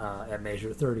 on at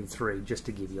measure 33, just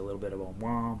to give you a little bit of a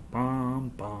wah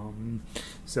bum bum.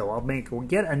 So we'll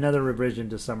get another revision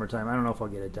to summertime. I don't know if I'll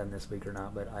get it done this week or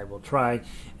not, but I will try.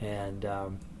 And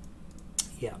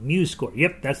yeah, Muse score.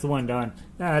 Yep, that's the one, Don.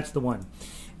 That's the one.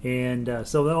 And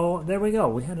so there we go.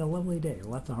 We had a lovely day.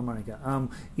 Lots of harmonica.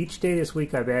 Each day this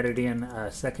week I've added in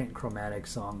a second chromatic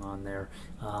song on there.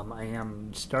 I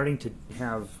am starting to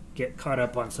get caught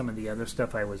up on some of the other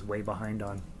stuff I was way behind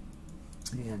on.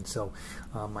 And so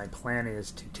my plan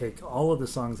is to take all of the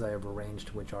songs I have arranged,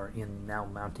 which are now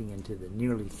mounting into the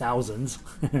nearly thousands,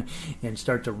 and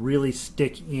start to really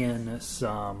stick in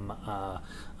some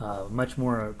much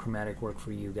more chromatic work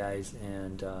for you guys.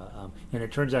 And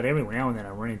it turns out every now and then I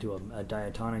run into a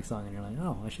diatonic song, and you're like,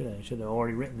 oh, I should have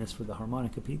already written this for the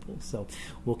harmonica people. So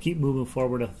we'll keep moving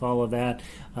forward with all of that.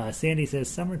 Sandy says,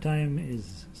 summertime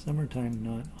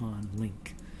not on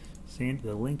link.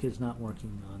 The link is not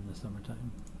working on the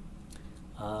summertime.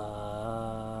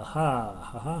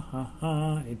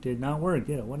 It did not work,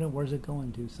 did it? Where's it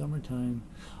going to? Summertime.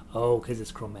 Oh, because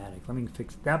it's chromatic. Let me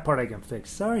fix that part. I can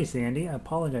fix. Sorry, Sandy. I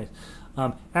apologize.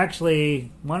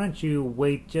 Actually, why don't you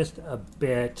wait just a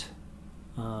bit?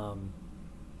 Because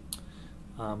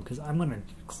I'm going to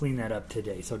clean that up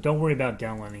today. So don't worry about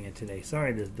downloading it today.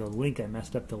 Sorry, the link, I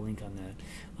messed up the link on that.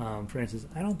 Francis,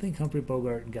 I don't think Humphrey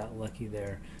Bogart got lucky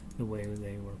there the way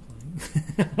they were playing.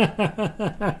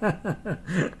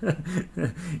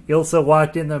 Ilsa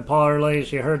walked in the parlor.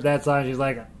 She heard that song. She's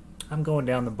like, I'm going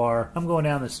down the bar. I'm going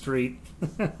down the street.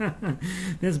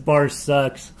 This bar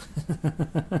sucks.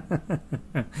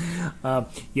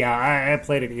 Yeah, I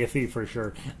played it iffy for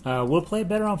sure. We'll play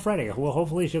better on Friday. Well,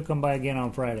 hopefully she'll come by again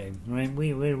on Friday. Right?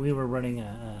 We were running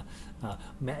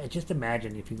just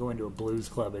imagine if you go into a blues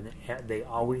club and they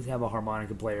always have a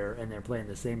harmonica player and they're playing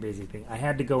the same basic thing. I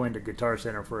had to go into Guitar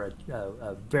Center for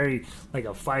a very, like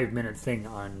a 5-minute thing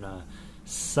on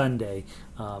Sunday,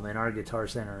 and our Guitar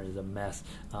Center is a mess.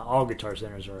 All Guitar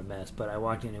Centers are a mess, but I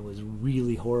walked in, it was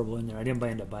really horrible in there. I didn't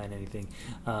end up buying anything,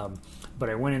 but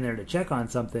I went in there to check on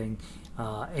something,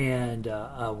 and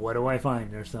what do I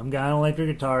find? There's some guy on electric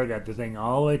guitar, got the thing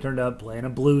all the way turned up, playing a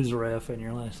blues riff, and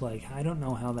you're just like, I don't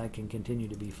know how that can continue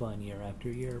to be fun year after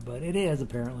year, but it is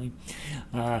apparently.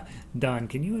 Don,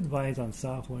 can you advise on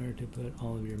software to put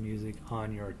all of your music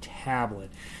on your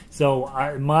tablet?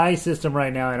 So my system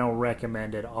right now, I don't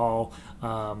recommend at all.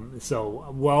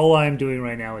 So all I'm doing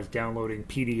right now is downloading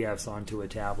PDFs onto a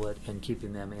tablet and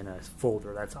keeping them in a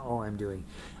folder. That's all I'm doing.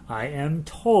 I am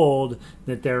told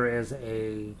that there is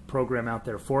a program out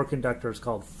there for conductors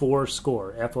called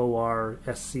Forescore, F-O-R-S-C-O-R-E,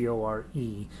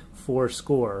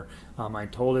 Forescore. I'm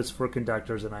told it's for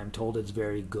conductors, and I'm told it's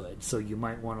very good. So you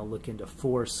might want to look into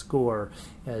Forescore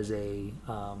as a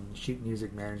sheet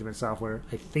music management software.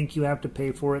 I think you have to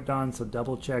pay for it, Don, so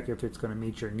double check if it's going to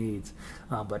meet your needs.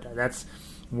 But that's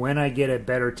when I get a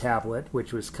better tablet,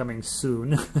 which was coming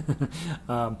soon.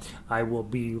 I will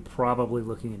be probably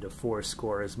looking into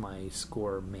Forescore as my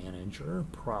score manager,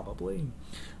 probably.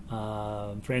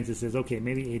 Francis says, okay,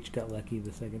 maybe H got lucky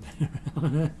the second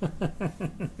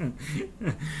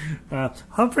time.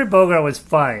 Humphrey Bogart was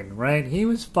fine, right? He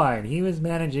was fine. He was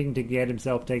managing to get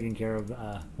himself taken care of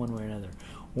one way or another.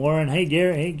 Warren, hey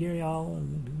Gary, all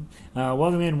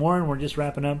welcome in, Warren. We're just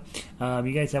wrapping up.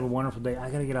 You guys have a wonderful day. I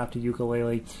gotta get off to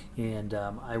ukulele, and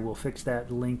I will fix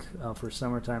that link for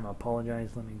summertime. I apologize.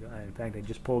 Let me go. In fact, I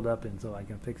just pulled up, and so I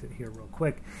can fix it here real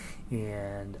quick.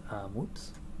 And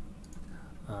whoops.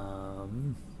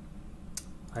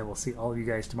 I will see all of you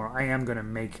guys tomorrow. I am going to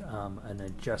make an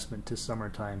adjustment to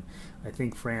summertime. I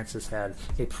think Francis had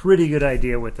a pretty good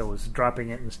idea with those,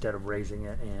 dropping it instead of raising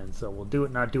it, and so we'll do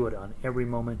it. Not do it on every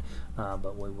moment,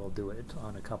 but we will do it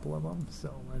on a couple of them.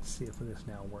 So let's see if this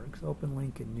now works. Open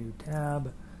link and new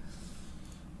tab.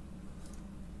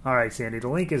 All right, Sandy, the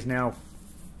link is now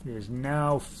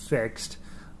fixed,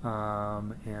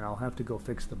 and I'll have to go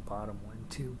fix the bottom one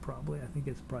too. Probably, I think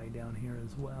it's probably down here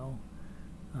as well.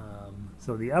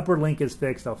 So the upper link is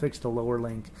fixed. I'll fix the lower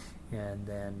link, and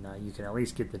then you can at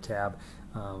least get the tab.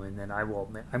 And then I'm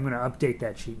going to update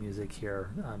that sheet music here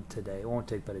today. It won't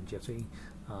take but a jiffy,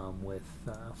 with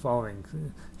following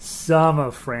some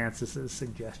of Francis's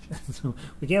suggestions.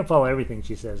 We can't follow everything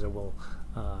she says, or we'll,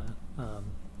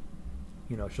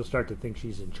 she'll start to think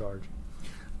she's in charge.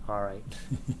 All right,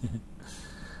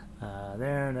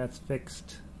 there. That's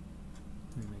fixed.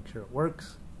 Let me make sure it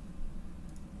works.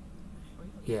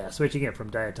 Yeah, switching it from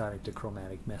diatonic to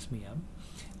chromatic messed me up.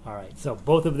 All right, so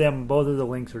both of the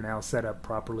links are now set up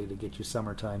properly to get you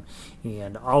summertime,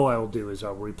 and all I'll do is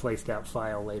I'll replace that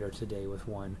file later today with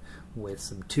one with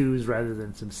some 2s rather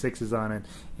than some 6s on it,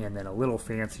 and then a little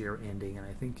fancier ending, and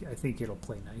I think it'll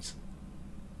play nice.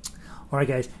 All right,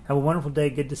 guys, have a wonderful day.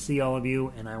 Good to see all of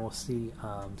you, and I will see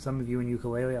some of you in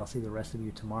ukulele. I'll see the rest of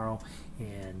you tomorrow,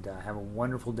 and have a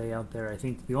wonderful day out there. I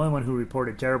think the only one who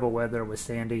reported terrible weather was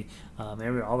Sandy. All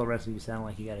the rest of you sound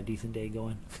like you got a decent day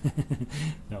going.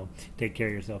 No, take care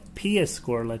of yourself. PS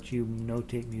Score lets you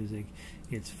notate music.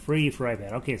 It's free for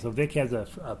iPad. Okay, so Vic has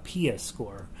a PS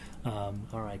Score. All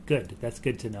right, good. That's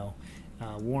good to know.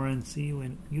 Warren, see you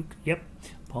in yep.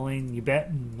 Pauline, you bet.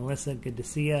 And Melissa, good to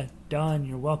see you. Don,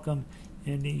 you're welcome.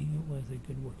 Andy, it was a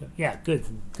good workout. Yeah, good.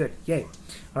 Yay.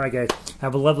 All right, guys.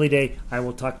 Have a lovely day. I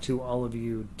will talk to all of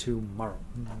you tomorrow.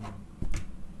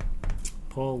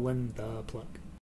 Pulling the plug.